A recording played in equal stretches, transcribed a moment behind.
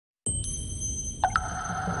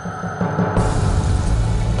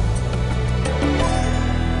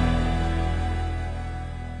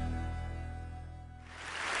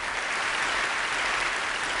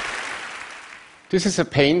This is a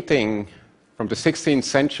painting from the 16th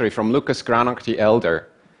century from Lucas Cranach the Elder.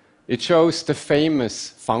 It shows the famous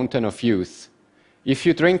fountain of youth. If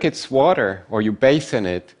you drink its water or you bathe in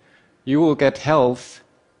it, you will get health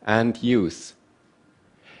and youth.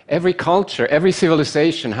 Every culture, every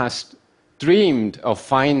civilization has dreamed of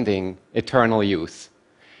finding eternal youth.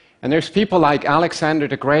 And there's people like Alexander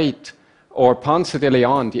the Great or Ponce de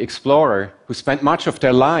Leon, the explorer, who spent much of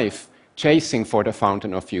their life chasing for the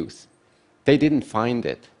fountain of youth. They didn't find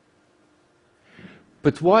it.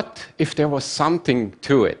 But what if there was something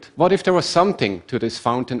to it? What if there was something to this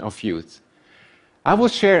fountain of youth? I will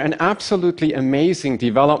share an absolutely amazing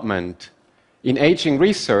development in aging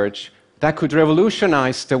research that could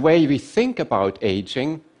revolutionize the way we think about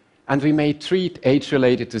aging, and we may treat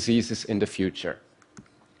age-related diseases in the future.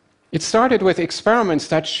 It started with experiments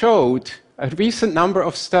that showed a recent number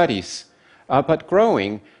of studies, but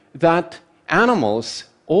growing, that animals,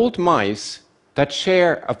 old mice that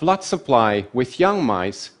share a blood supply with young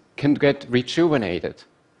mice can get rejuvenated.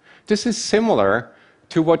 This is similar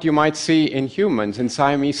to what you might see in humans in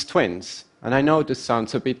Siamese twins. And I know this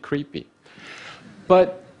sounds a bit creepy.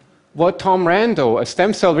 But what Tom Rando, a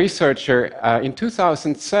stem cell researcher, in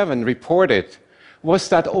 2007 reported was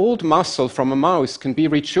that old muscle from a mouse can be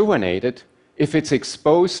rejuvenated if it's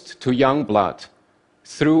exposed to young blood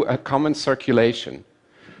through a common circulation.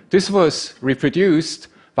 This was reproduced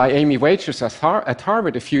by Amy Wagers at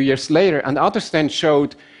Harvard a few years later, and others then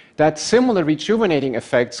showed that similar rejuvenating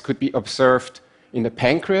effects could be observed in the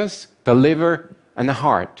pancreas, the liver, and the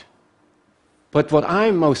heart. But what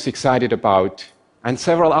I'm most excited about, and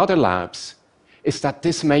several other labs, is that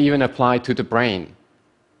this may even apply to the brain.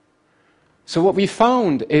 So what we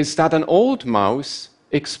found is that an old mouse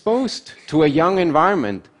exposed to a young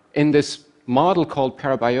environment in this model called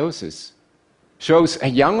parabiosis shows a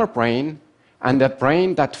younger brain and a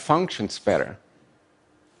brain that functions better.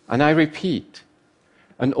 And I repeat,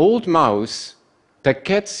 an old mouse that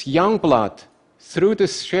gets young blood through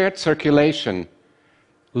this shared circulation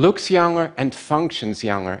looks younger and functions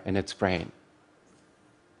younger in its brain.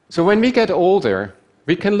 So when we get older,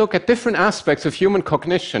 we can look at different aspects of human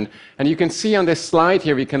cognition, and you can see on this slide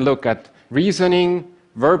here, we can look at reasoning,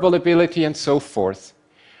 verbal ability, and so forth.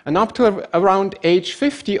 And up to around age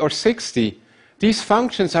 50 or 60, these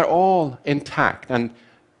functions are all intact. And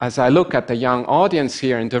as I look at the young audience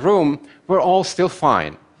here in the room, we're all still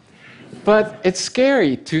fine. But it's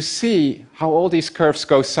scary to see how all these curves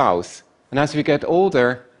go south. And as we get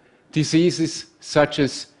older, diseases such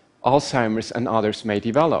as Alzheimer's and others may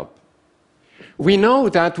develop. We know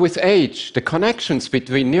that with age, the connections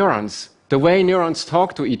between neurons, the way neurons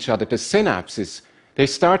talk to each other, the synapses, they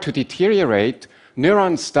start to deteriorate,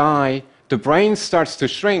 neurons die, the brain starts to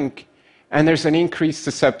shrink, and there's an increased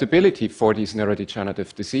susceptibility for these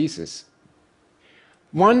neurodegenerative diseases.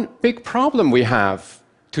 One big problem we have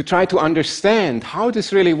to try to understand how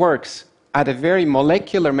this really works at a very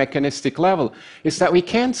molecular mechanistic level is that we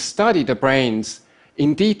can't study the brains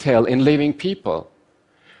in detail in living people.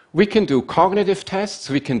 We can do cognitive tests,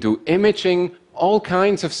 we can do imaging, all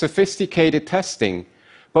kinds of sophisticated testing,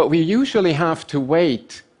 but we usually have to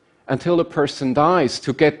wait until a person dies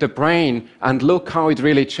to get the brain and look how it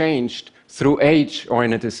really changed through age or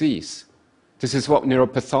in a disease. This is what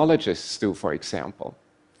neuropathologists do, for example.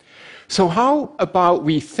 So how about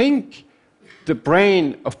we think the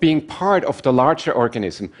brain of being part of the larger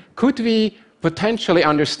organism? Could we potentially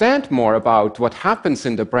understand more about what happens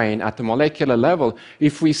in the brain at the molecular level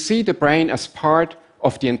if we see the brain as part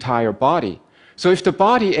of the entire body? So if the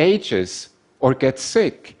body ages or gets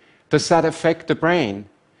sick, does that affect the brain?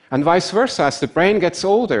 And vice versa, as the brain gets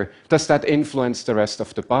older, does that influence the rest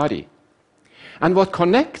of the body? And what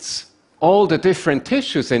connects all the different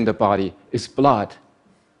tissues in the body is blood.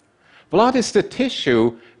 Blood is the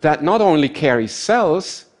tissue that not only carries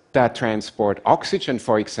cells that transport oxygen,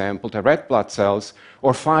 for example, the red blood cells,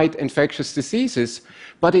 or fight infectious diseases,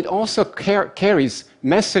 but it also carries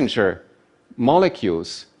messenger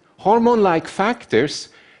molecules, hormone-like factors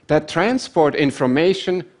that transport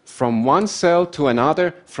information from one cell to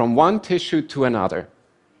another, from one tissue to another,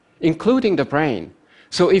 including the brain.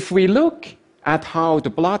 So if we look at how the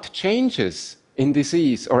blood changes in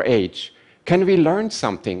disease or age, can we learn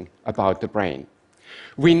something about the brain?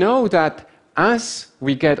 We know that as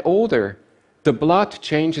we get older, the blood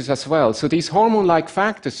changes as well. So these hormone-like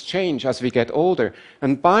factors change as we get older.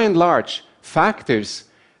 And by and large, factors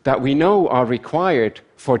that we know are required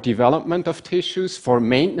for development of tissues, for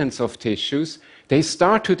maintenance of tissues, they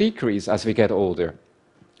start to decrease as we get older.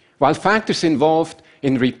 While factors involved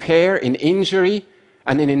in repair, in injury,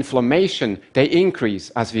 and in inflammation, they increase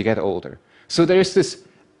as we get older. So there's this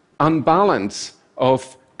unbalance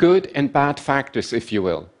of good and bad factors, if you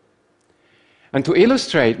will. And to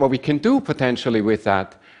illustrate what we can do potentially with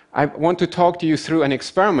that, I want to talk to you through an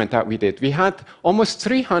experiment that we did. We had almost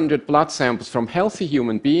 300 blood samples from healthy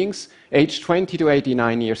human beings, aged 20 to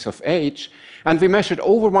 89 years of age, and we measured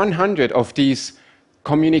over 100 of these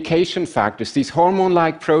communication factors, these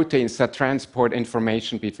hormone-like proteins that transport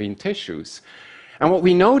information between tissues. And what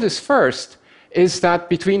we noticed first is that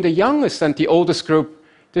between the youngest and the oldest group,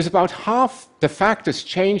 there's about half the factors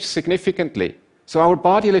change significantly. So our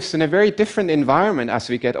body lives in a very different environment as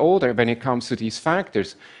we get older when it comes to these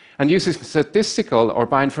factors. And using statistical or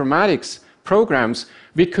bioinformatics programs,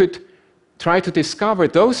 we could try to discover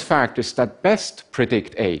those factors that best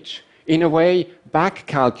predict age. In a way, back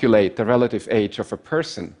calculate the relative age of a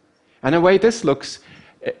person. And the way this looks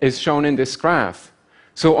is shown in this graph.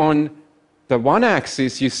 So on the one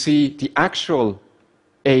axis, you see the actual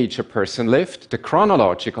age a person lived, the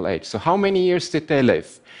chronological age. So how many years did they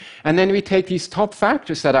live? And then we take these top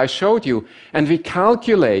factors that I showed you, and we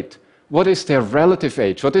calculate what is their relative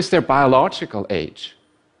age, what is their biological age.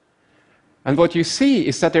 And what you see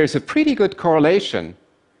is that there is a pretty good correlation.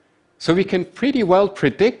 So we can pretty well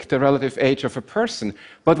predict the relative age of a person.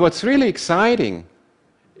 But what's really exciting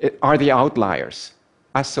are the outliers,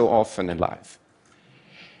 as so often in life.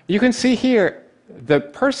 You can see here, the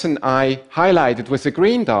person I highlighted with the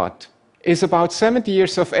green dot is about 70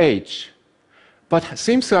 years of age, but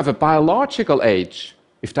seems to have a biological age,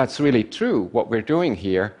 if that's really true, what we're doing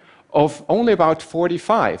here, of only about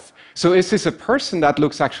 45. So is this a person that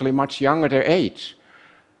looks actually much younger their age?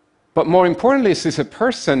 But more importantly, is this a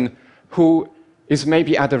person who is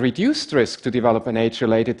maybe at a reduced risk to develop an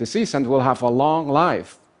age-related disease and will have a long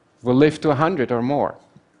life, will live to 100 or more?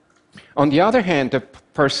 On the other hand, the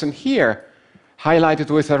person here, highlighted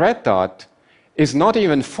with a red dot, is not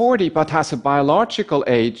even 40, but has a biological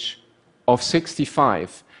age of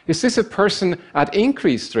 65. Is this a person at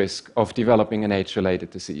increased risk of developing an age-related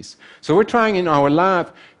disease? So we're trying in our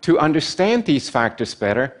lab to understand these factors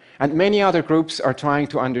better, and many other groups are trying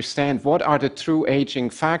to understand what are the true aging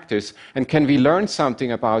factors, and can we learn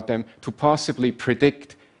something about them to possibly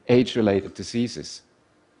predict age-related diseases.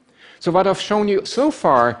 So what I've shown you so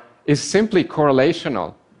far is simply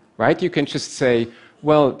correlational, right? You can just say,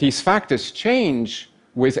 well, these factors change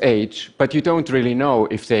with age, but you don't really know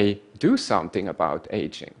if they do something about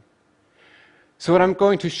aging. So what I'm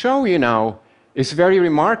going to show you now is very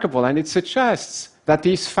remarkable, and it suggests that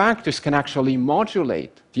these factors can actually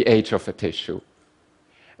modulate the age of a tissue.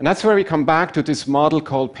 And that's where we come back to this model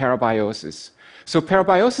called parabiosis. So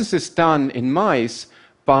parabiosis is done in mice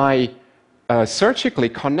by surgically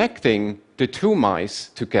connecting the two mice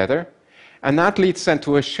together, and that leads then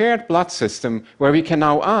to a shared blood system where we can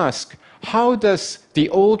now ask, how does the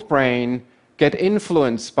old brain get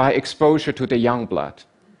influenced by exposure to the young blood?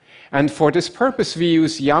 And for this purpose, we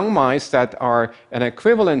use young mice that are an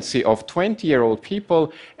equivalency of 20-year-old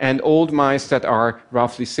people and old mice that are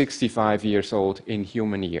roughly 65 years old in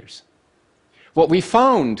human years. What we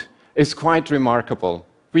found is quite remarkable.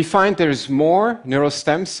 We find there's more neural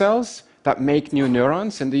stem cells that make new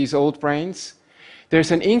neurons in these old brains.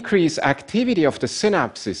 There's an increased activity of the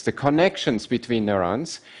synapses, the connections between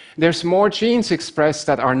neurons. There's more genes expressed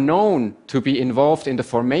that are known to be involved in the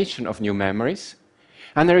formation of new memories.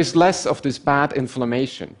 And there is less of this bad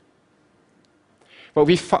inflammation. But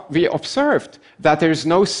we observed that there's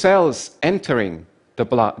no cells entering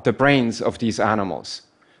the brains of these animals.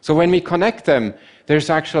 So when we connect them, there's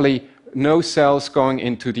actually no cells going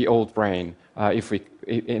into the old brain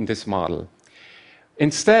in this model.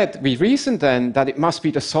 Instead, we reasoned then that it must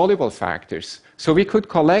be the soluble factors. So we could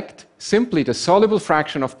collect simply the soluble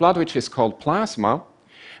fraction of blood, which is called plasma,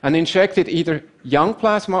 and injected either young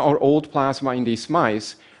plasma or old plasma in these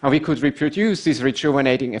mice, and we could reproduce these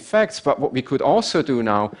rejuvenating effects. But what we could also do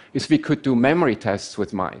now is we could do memory tests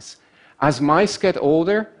with mice. As mice get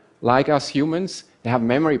older, like us humans, they have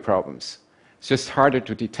memory problems. It's just harder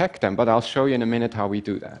to detect them, but I'll show you in a minute how we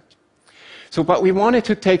do that. But we wanted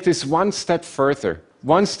to take this one step further,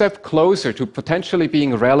 one step closer to potentially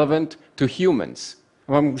being relevant to humans.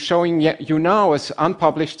 What I'm showing you now is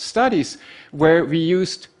unpublished studies where we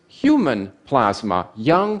used human plasma,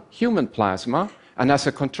 young human plasma, and as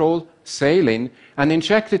a control saline, and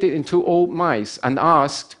injected it into old mice and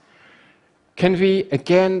asked, can we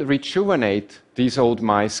again rejuvenate these old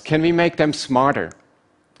mice? Can we make them smarter?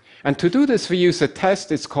 And to do this, we use a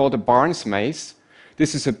test. It's called a Barnes maze.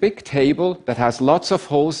 This is a big table that has lots of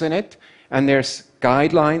holes in it, and there's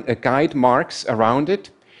guide marks around it.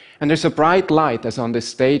 And there's a bright light, as on this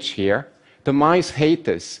stage here. The mice hate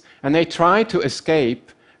this, and they try to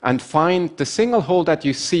escape and find the single hole that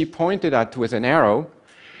you see pointed at with an arrow,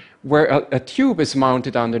 where a tube is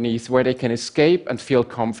mounted underneath where they can escape and feel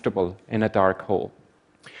comfortable in a dark hole.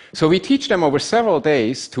 So we teach them over several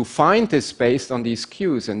days to find this based on these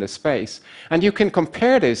cues in the space. And you can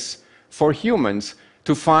compare this for humans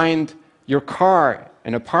to find your car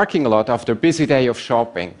in a parking lot after a busy day of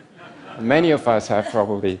shopping. Many of us have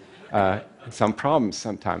probably some problems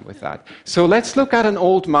sometime with that. So let's look at an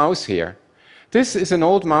old mouse here. This is an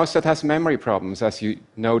old mouse that has memory problems, as you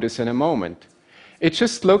notice in a moment. It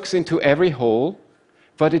just looks into every hole,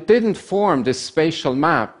 but it didn't form this spatial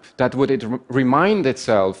map that would remind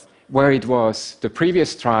itself where it was the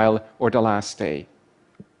previous trial or the last day.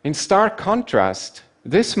 In stark contrast,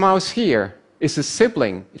 this mouse here is a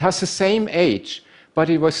sibling. It has the same age, but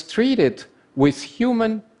it was treated with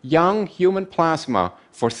young human plasma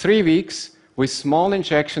for 3 weeks with small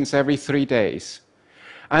injections every 3 days.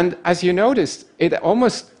 And as you noticed, it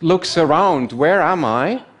almost looks around, where am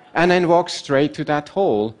I? And then walks straight to that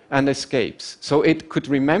hole and escapes. So it could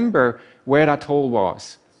remember where that hole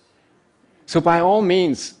was. So by all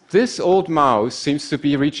means, this old mouse seems to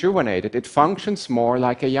be rejuvenated. It functions more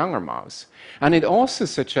like a younger mouse. And it also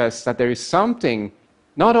suggests that there is something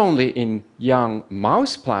not only in young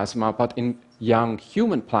mouse plasma, but in young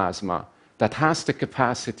human plasma that has the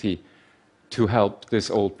capacity to help this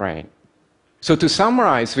old brain. So to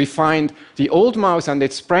summarize, we find the old mouse and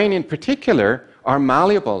its brain in particular are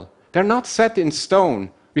malleable. They're not set in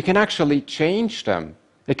stone. We can actually change them.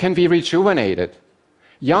 They can be rejuvenated.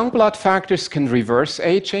 Young blood factors can reverse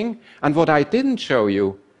aging, and what I didn't show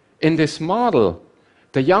you, in this model,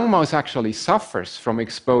 the young mouse actually suffers from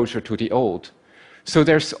exposure to the old. So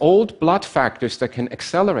there's old blood factors that can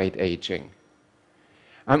accelerate aging.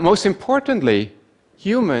 And most importantly,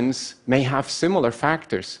 humans may have similar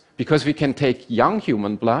factors, because we can take young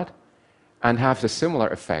human blood and have the similar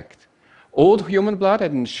effect. Old human blood, I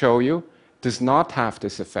didn't show you, does not have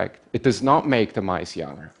this effect. It does not make the mice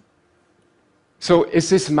younger. So is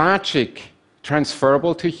this magic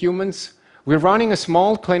transferable to humans? We're running a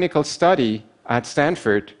small clinical study at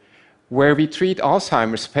Stanford where we treat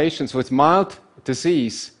Alzheimer's patients with mild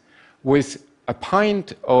disease with a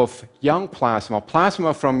pint of young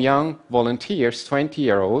plasma from young volunteers,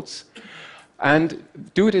 20-year-olds, and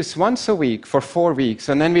do this once a week for 4 weeks.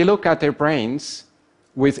 And then we look at their brains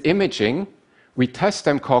with imaging, we test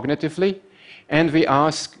them cognitively, and we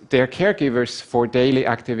ask their caregivers for daily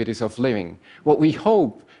activities of living. What we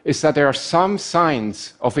hope is that there are some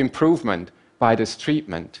signs of improvement by this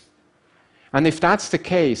treatment. And if that's the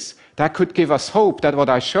case, that could give us hope that what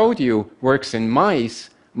I showed you works in mice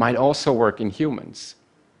might also work in humans.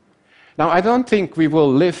 Now, I don't think we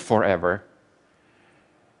will live forever.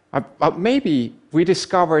 But maybe we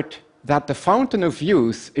discovered that the fountain of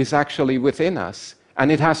youth is actually within us,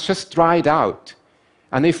 and it has just dried out.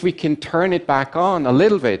 And if we can turn it back on a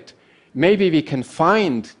little bit, maybe we can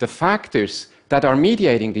find the factors that are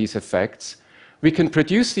mediating these effects. We can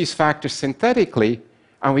produce these factors synthetically,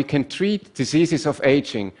 and we can treat diseases of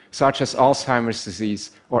aging, such as Alzheimer's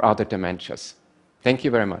disease or other dementias. Thank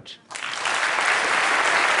you very much.